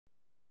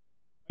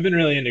I've been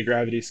really into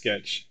Gravity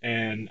Sketch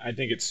and I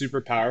think it's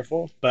super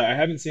powerful, but I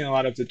haven't seen a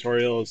lot of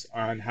tutorials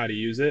on how to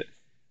use it.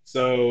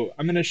 So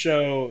I'm going to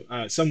show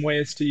some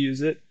ways to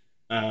use it.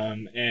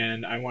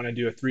 And I want to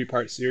do a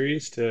three-part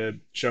series to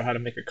show how to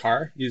make a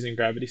car using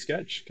Gravity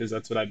Sketch because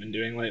that's what I've been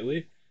doing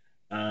lately.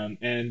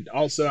 And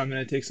also, I'm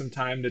going to take some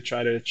time to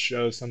try to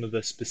show some of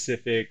the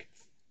specific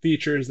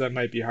features that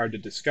might be hard to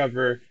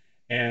discover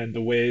and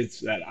the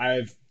ways that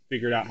I've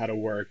figured out how to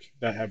work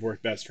that have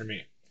worked best for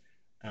me.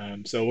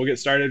 So we'll get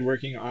started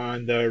working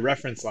on the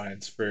reference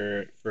lines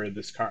for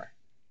this car.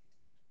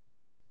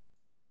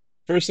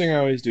 First thing I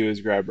always do is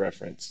grab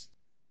reference.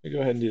 I go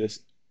ahead and do this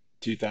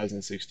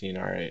 2016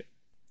 R8.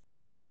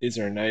 These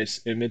are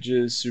nice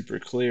images, super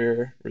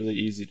clear, really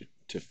easy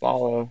to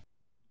follow.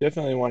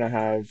 Definitely want to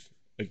have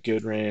a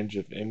good range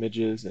of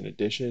images in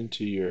addition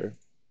to your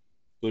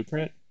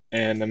blueprint.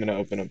 And I'm going to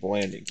open up a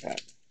landing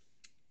pad.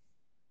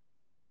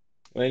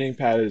 Landing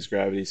pad is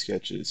Gravity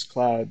Sketch's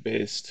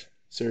cloud-based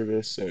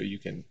service, so you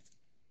can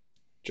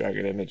drag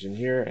an image in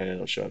here and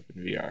it'll show up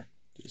in VR.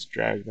 Just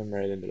drag them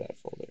right into that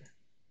folder.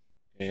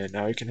 And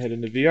now we can head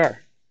into VR.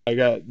 I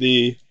got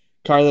the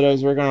car that I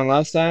was working on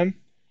last time.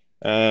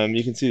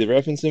 You can see the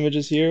reference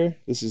images here.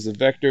 This is a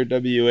Vector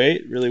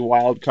W8, really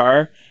wild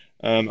car.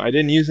 I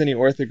didn't use any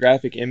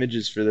orthographic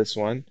images for this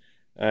one.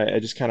 I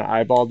just kind of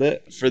eyeballed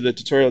it. For the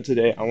tutorial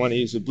today, I want to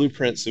use a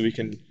blueprint so we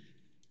can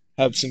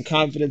have some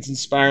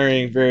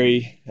confidence-inspiring,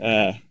 very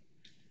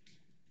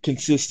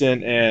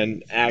consistent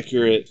and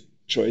accurate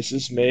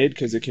choices made,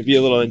 because it can be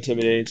a little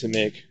intimidating to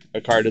make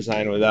a car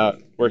design without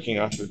working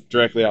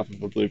directly off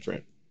of a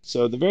blueprint.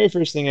 So the very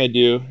first thing I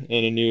do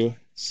in a new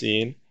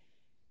scene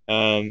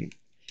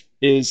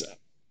is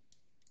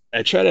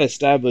I try to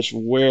establish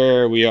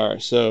where we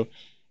are. So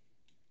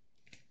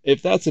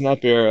if that's an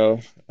up arrow,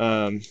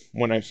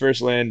 when I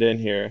first land in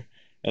here,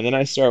 and then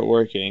I start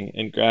working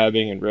and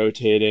grabbing and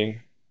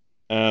rotating,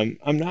 I'm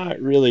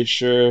not really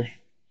sure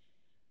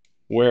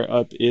where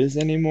up is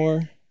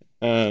anymore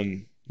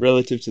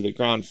relative to the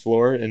ground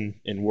floor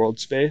in world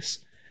space.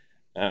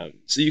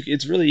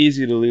 It's really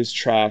easy to lose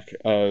track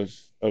of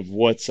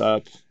what's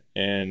up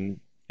and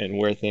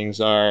where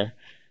things are,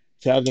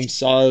 to have them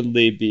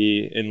solidly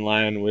be in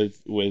line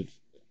with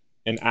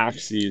an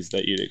axes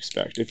that you'd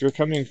expect. If you're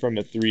coming from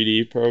a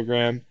 3D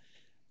program,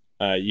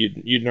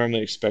 you'd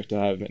normally expect to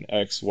have an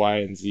X, Y,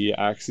 and Z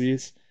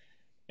axes,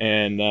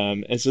 and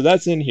so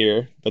that's in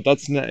here, but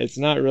it's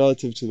not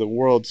relative to the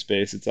world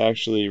space. It's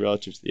actually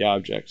relative to the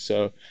object.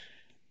 So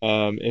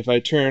if I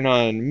turn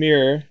on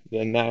mirror,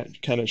 then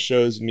that kind of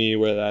shows me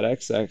where that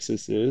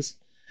x-axis is.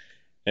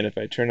 And if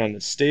I turn on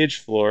the stage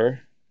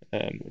floor,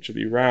 which will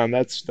be round,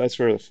 that's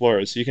where the floor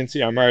is. So you can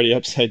see I'm already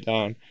upside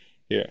down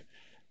here.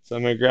 So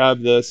I'm going to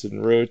grab this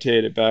and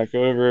rotate it back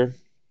over.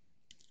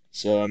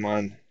 So I'm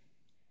on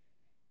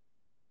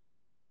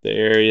the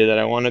area that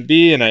I want to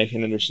be, and I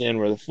can understand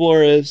where the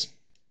floor is.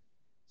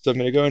 So I'm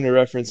going to go into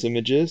reference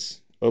images,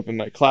 open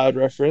my cloud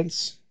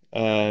reference,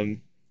 head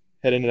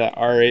into that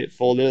R8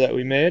 folder that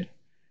we made,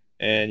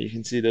 and you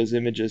can see those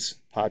images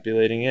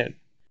populating in.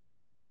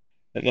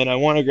 And then I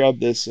want to grab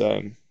this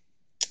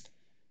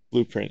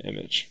blueprint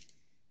image,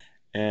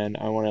 and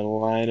I want to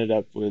line it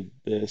up with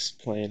this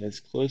plane as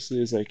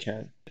closely as I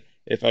can.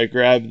 If I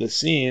grab the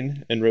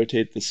scene and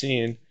rotate the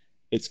scene,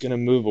 it's going to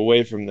move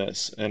away from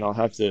this, and I'll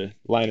have to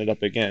line it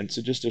up again.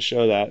 So just to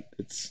show that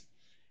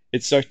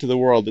it's stuck to the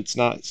world, it's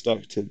not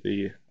stuck to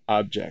the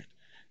object.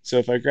 So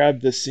if I grab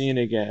the scene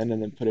again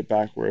and then put it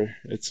back where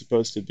it's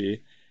supposed to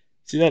be,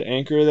 see that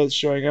anchor that's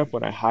showing up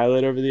when I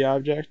highlight over the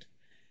object?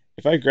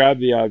 If I grab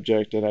the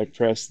object and I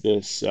press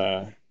this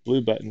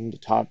blue button, the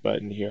top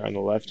button here on the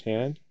left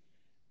hand,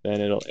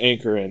 then it'll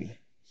anchor in.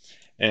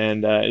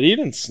 And it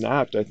even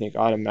snapped, I think,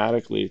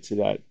 automatically to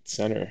that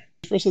center.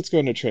 First, let's go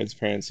into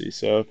transparency.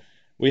 So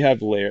we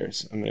have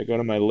layers. I'm going to go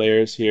to my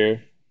layers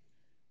here.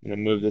 I'm going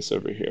to move this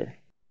over here.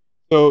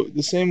 So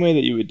the same way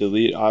that you would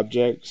delete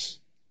objects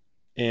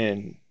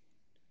in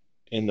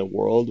the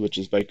world, which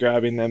is by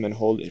grabbing them and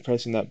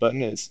pressing that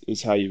button,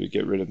 is how you would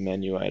get rid of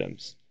menu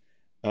items.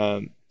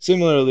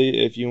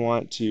 Similarly, if you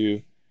want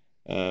to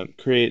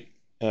create,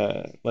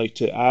 like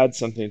to add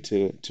something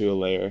to a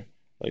layer,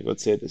 like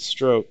let's say the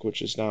stroke,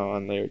 which is now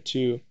on layer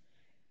 2,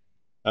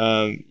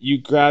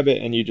 you grab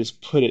it and you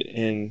just put it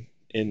in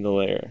the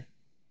layer.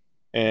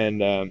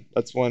 And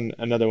that's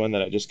another one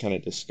that I just kind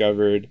of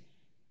discovered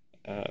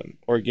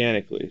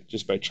organically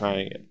just by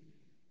trying it.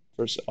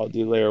 First, I'll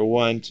do layer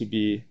 1 to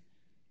be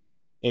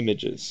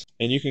images,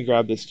 and you can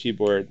grab this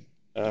keyboard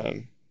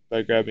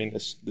by grabbing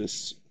this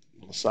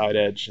little side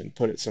edge and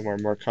put it somewhere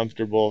more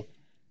comfortable,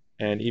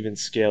 and even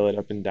scale it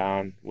up and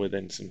down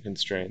within some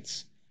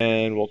constraints.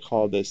 And we'll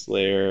call this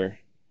layer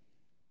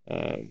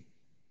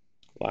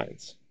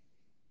lines.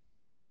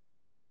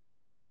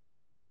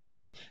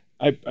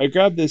 I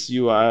grabbed this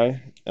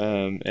UI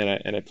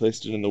and I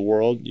placed it in the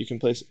world. You can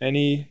place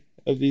any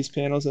of these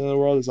panels in the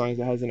world as long as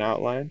it has an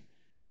outline,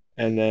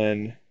 and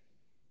then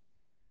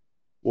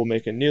we'll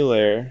make a new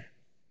layer,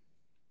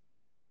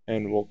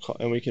 and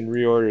we can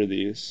reorder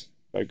these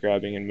by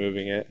grabbing and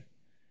moving it.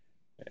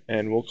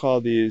 And we'll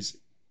call these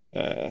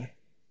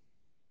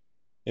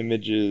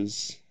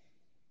images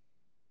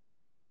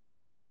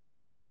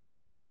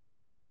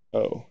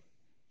O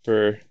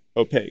for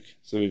opaque.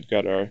 So we've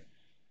got our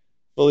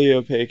fully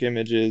opaque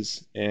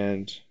images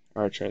and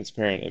our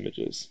transparent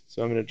images.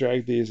 So I'm going to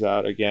drag these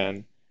out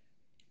again,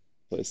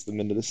 place them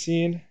into the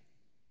scene.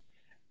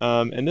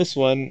 And this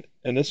one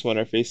and this one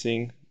are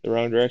facing the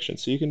wrong direction.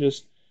 So you can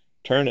just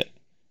turn it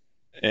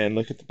and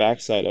look at the back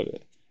side of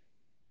it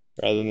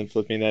rather than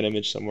flipping that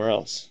image somewhere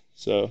else.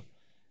 So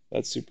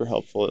that's super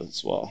helpful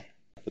as well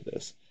for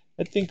this.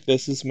 I think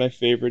this is my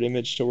favorite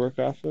image to work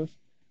off of,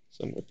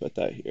 so I'm going to put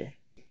that here.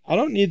 I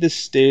don't need this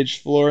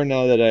stage floor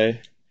now that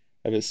I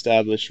have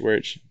established where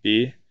it should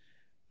be,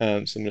 so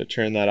I'm going to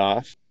turn that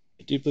off.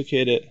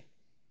 Duplicate it,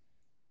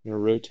 I'm going to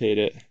rotate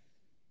it,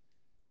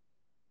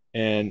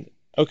 and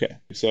okay.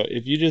 So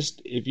if you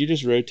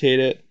just rotate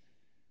it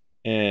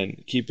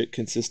and keep it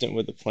consistent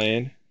with the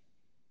plane,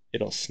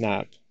 it'll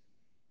snap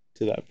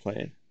to that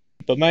plane.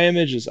 But my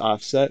image is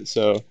offset,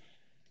 so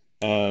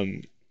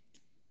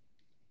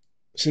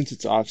since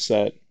it's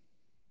offset,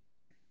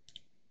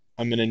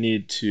 I'm going to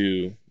need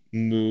to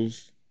move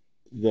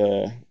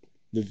the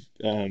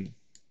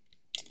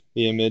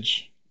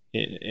image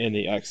in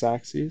the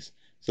x-axis.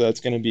 So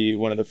that's going to be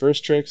one of the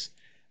first tricks.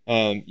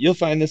 You'll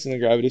find this in the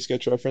Gravity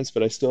Sketch reference,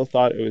 but I still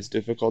thought it was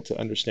difficult to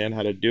understand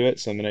how to do it,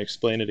 so I'm going to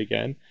explain it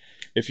again.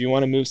 If you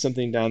want to move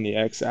something down the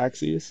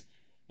x-axis,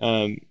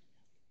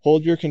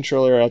 hold your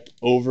controller up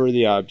over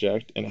the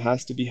object, and it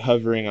has to be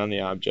hovering on the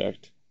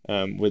object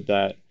with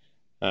that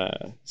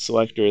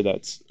selector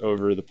that's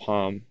over the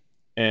palm.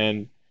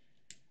 And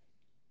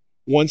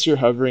once you're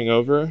hovering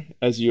over,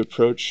 as you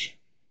approach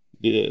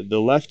the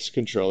left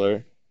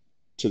controller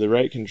to the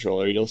right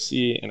controller, you'll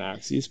see an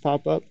axis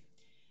pop up.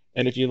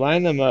 And if you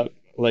line them up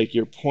like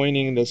you're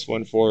pointing this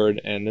one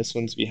forward and this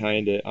one's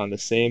behind it on the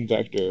same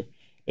vector,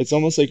 it's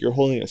almost like you're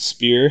holding a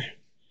spear.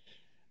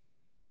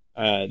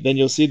 Then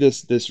you'll see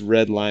this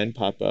red line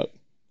pop up.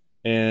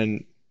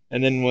 And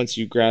then once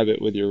you grab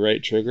it with your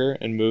right trigger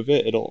and move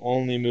it, it'll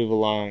only move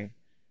along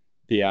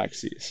the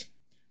axes.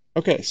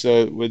 Okay,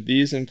 so with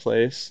these in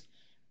place,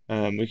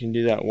 we can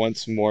do that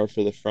once more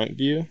for the front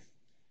view.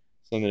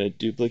 So I'm going to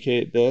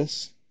duplicate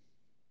this,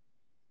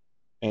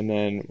 and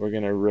then we're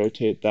going to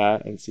rotate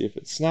that and see if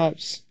it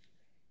snaps.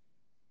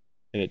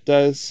 And it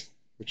does,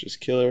 which is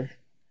killer.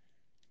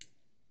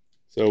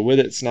 So with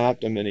it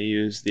snapped, I'm going to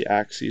use the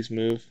axes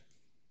move.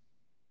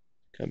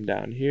 Come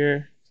down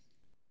here,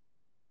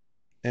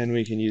 and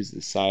we can use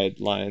the side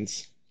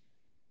lines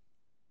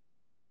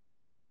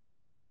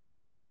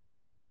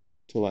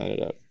to line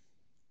it up.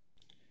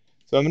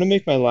 So I'm going to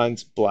make my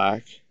lines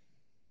black,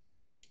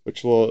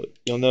 which you'll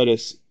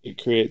notice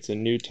it creates a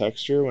new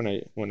texture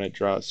when I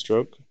draw a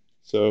stroke.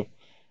 So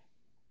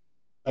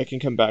I can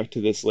come back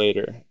to this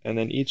later. And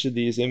then each of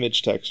these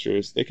image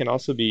textures, they can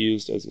also be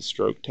used as a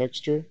stroke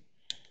texture.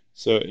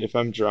 So if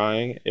I'm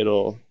drawing,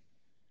 it'll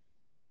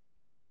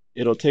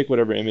take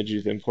whatever image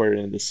you've imported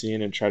into the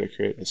scene and try to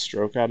create a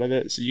stroke out of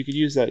it. So you could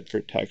use that for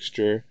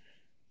texture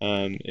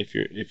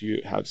if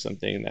you have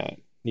something that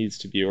needs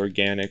to be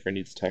organic or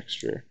needs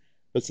texture.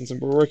 But since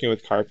we're working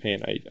with car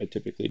paint, I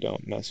typically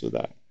don't mess with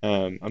that.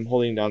 I'm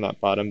holding down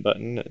that bottom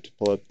button to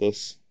pull up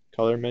this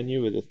color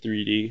menu with a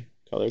 3D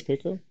color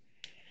picker.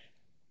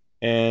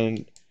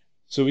 And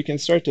so we can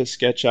start to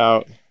sketch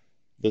out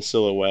the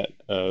silhouette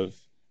of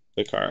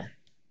the car.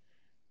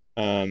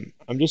 I'm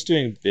just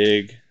doing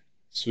big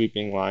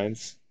sweeping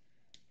lines.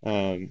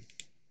 And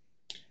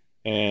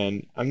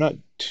I'm not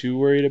too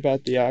worried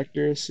about the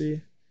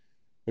accuracy,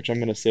 which I'm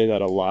going to say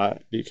that a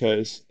lot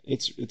because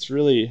it's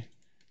really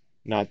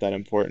not that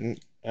important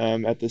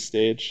at this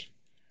stage.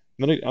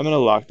 I'm gonna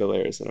lock the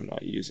layers that I'm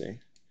not using.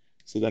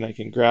 So then I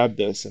can grab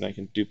this and I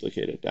can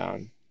duplicate it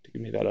down to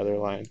give me that other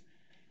line.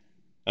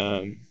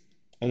 And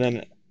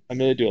then I'm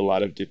going to do a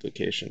lot of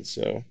duplication.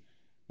 So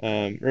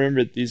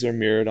remember, these are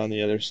mirrored on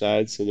the other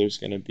side, so there's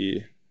going to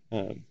be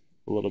a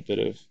little bit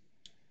of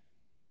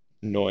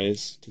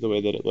noise to the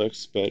way that it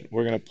looks, but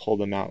we're going to pull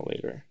them out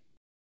later.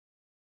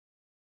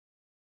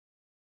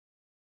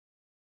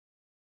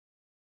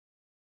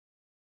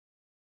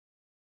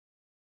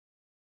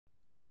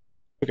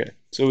 Okay,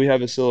 so we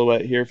have a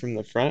silhouette here from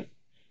the front,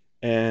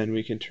 and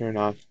we can turn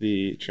off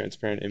the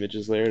transparent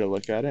images layer to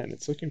look at it, and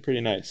it's looking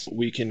pretty nice.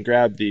 We can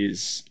grab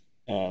these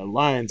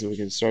lines and we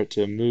can start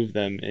to move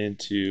them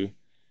into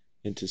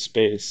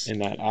space in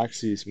that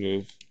axis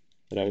move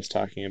that I was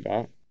talking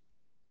about.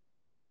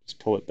 Just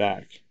pull it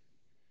back.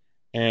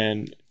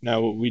 And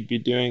now what we'd be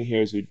doing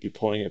here is we'd be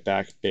pulling it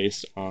back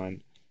based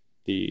on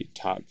the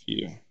top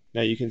view.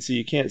 Now you can see,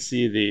 you can't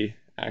see the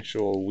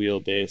actual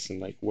wheelbase and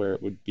like where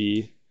it would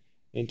be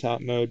in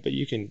top mode, but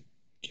you can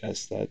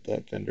guess that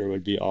that fender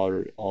would be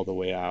all the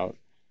way out.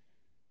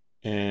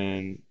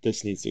 And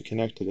this needs to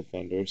connect to the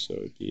fender, so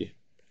it would be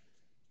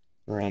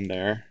around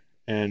there.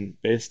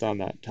 And based on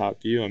that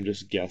top view, I'm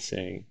just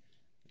guessing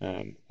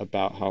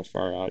about how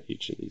far out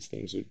each of these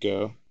things would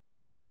go.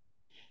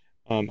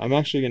 I'm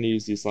actually going to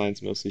use these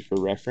lines mostly for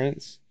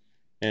reference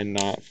and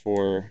not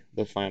for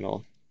the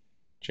final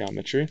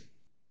geometry.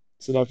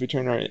 So now if we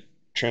turn our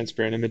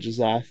transparent images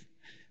off,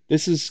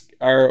 this is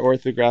our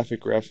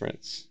orthographic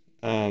reference.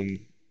 And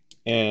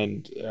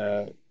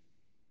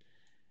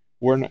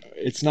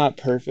it's not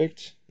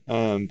perfect,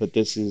 but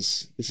this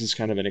is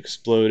kind of an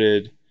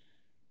exploded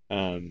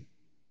um,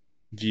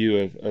 view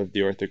of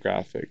the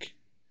orthographic.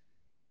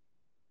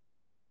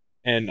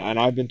 And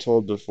I've been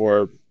told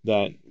before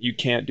that you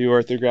can't do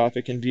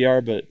orthographic in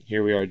VR, but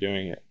here we are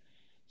doing it.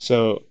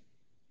 So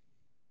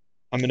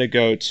I'm going to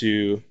go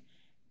to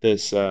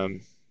this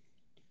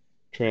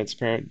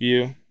transparent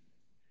view,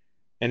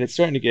 and it's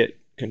starting to get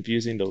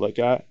confusing to look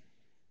at.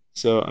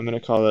 So I'm going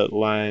to call it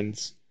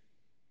lines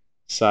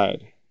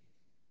side.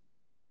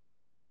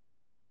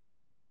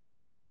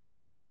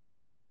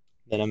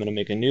 Then I'm going to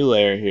make a new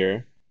layer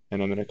here,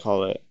 and I'm going to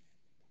call it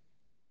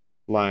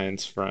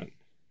lines front.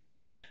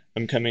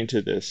 I'm coming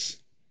to this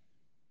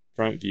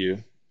front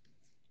view,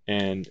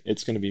 and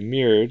it's going to be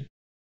mirrored,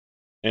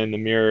 and the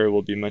mirror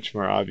will be much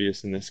more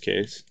obvious in this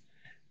case.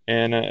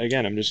 And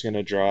again, I'm just going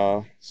to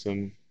draw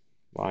some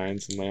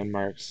lines and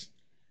landmarks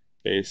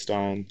based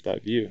on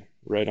that view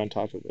right on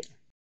top of it.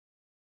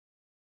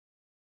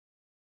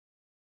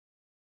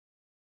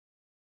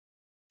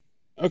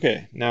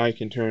 Okay, now I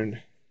can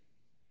turn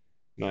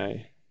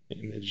my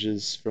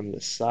images from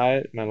the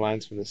side, my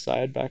lines from the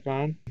side back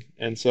on.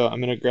 And so I'm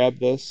going to grab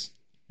this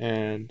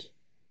and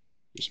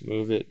just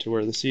move it to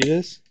where the seat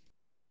is.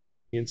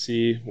 You can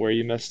see where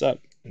you messed up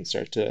and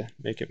start to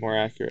make it more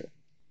accurate.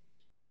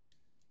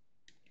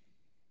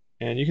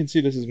 And you can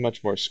see this is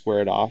much more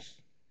squared off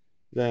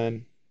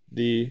than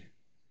the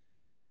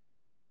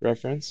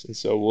reference. And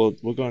so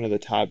we'll go into the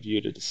top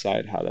view to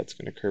decide how that's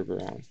going to curve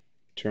around.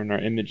 Turn our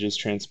images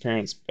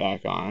transparency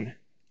back on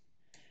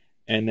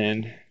and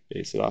then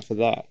base it off of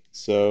that.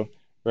 So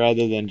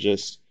rather than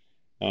just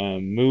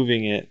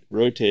moving it,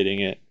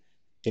 rotating it,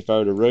 if I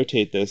were to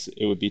rotate this,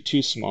 it would be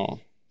too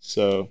small.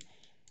 So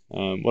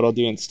what I'll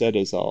do instead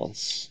is I'll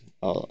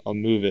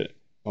move it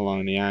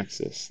along the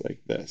axis like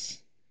this.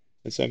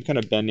 And so I'm kind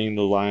of bending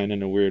the line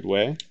in a weird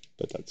way,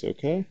 but that's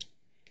okay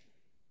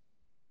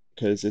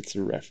because it's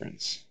a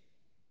reference.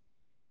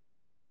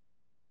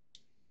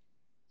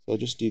 So I'll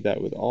just do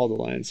that with all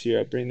the lines here.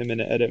 I bring them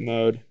into edit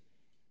mode,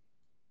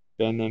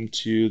 bend them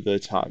to the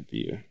top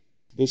view.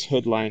 This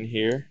hood line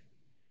here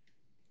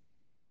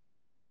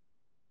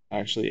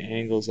actually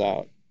angles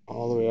out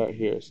all the way out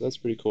here, so that's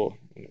pretty cool.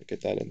 I'm gonna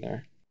get that in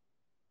there.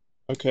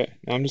 Okay,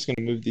 now I'm just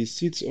gonna move these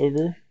seats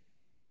over.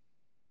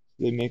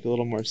 They make a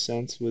little more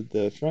sense with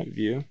the front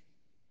view.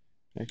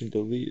 I can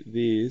delete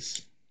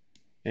these,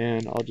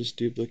 and I'll just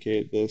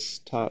duplicate this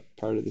top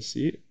part of the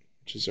seat,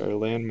 which is our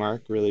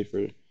landmark really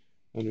for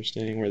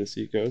understanding where the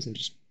seat goes, and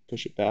just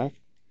push it back.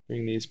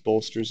 Bring these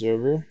bolsters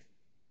over,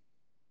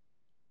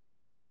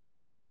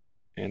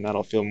 and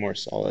that'll feel more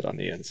solid on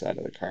the inside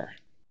of the car.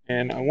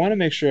 And I want to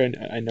make sure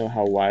I know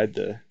how wide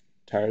the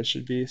tires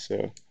should be,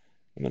 so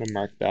I'm going to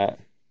mark that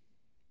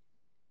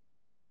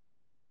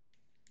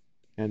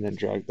and then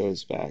drag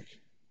those back.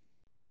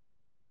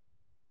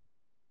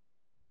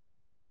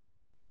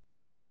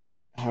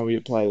 How we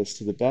apply this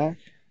to the back.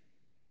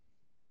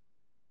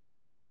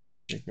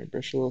 Make my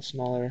brush a little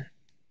smaller.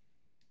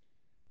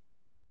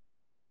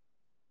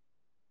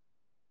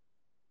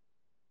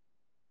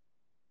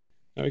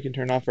 Now we can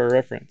turn off our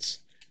reference,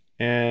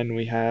 and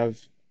we have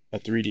a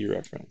 3D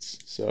reference.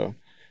 So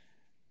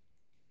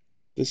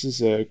this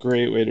is a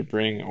great way to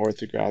bring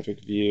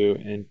orthographic view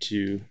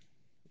into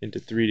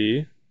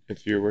 3D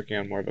if you're working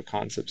on more of a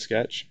concept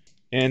sketch.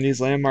 And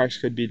these landmarks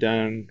could be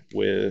done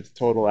with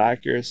total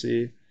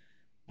accuracy,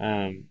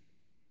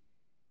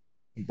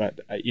 but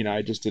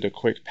I just did a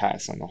quick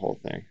pass on the whole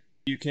thing.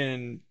 You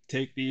can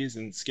take these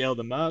and scale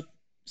them up,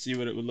 see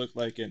what it would look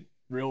like in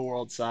real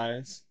world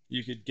size.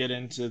 You could get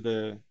into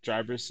the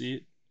driver's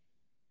seat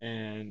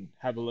and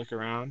have a look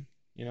around,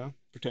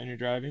 pretend you're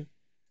driving.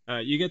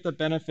 You get the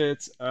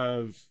benefits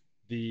of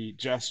the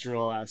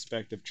gestural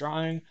aspect of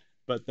drawing,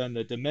 but then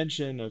the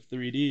dimension of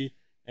 3D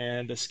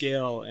and the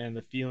scale and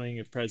the feeling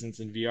of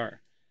presence in VR.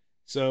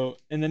 So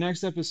in the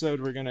next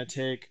episode, we're going to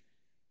take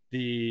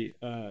the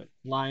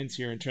lines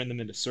here and turn them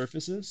into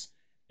surfaces,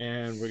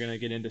 and we're going to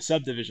get into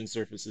subdivision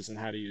surfaces and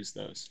how to use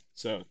those.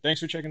 So thanks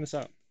for checking this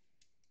out.